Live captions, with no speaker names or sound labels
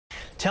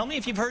Tell me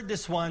if you've heard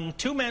this one.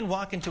 Two men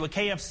walk into a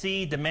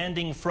KFC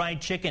demanding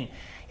fried chicken.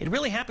 It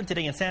really happened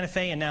today in Santa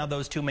Fe, and now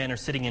those two men are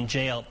sitting in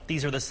jail.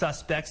 These are the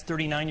suspects,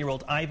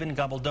 39-year-old Ivan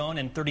Gabaldon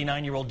and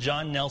 39-year-old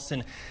John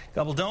Nelson.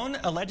 Gabaldon,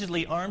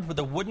 allegedly armed with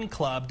a wooden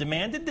club,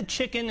 demanded the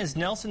chicken as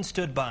Nelson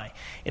stood by.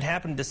 It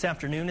happened this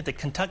afternoon at the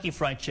Kentucky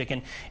Fried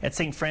Chicken at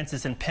St.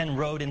 Francis and Penn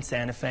Road in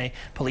Santa Fe.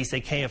 Police say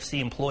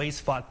KFC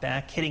employees fought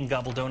back, hitting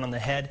Gabaldon on the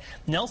head.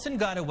 Nelson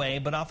got away,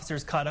 but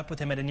officers caught up with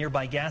him at a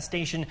nearby gas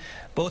station.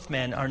 Both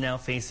men are now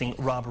facing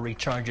robbery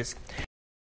charges.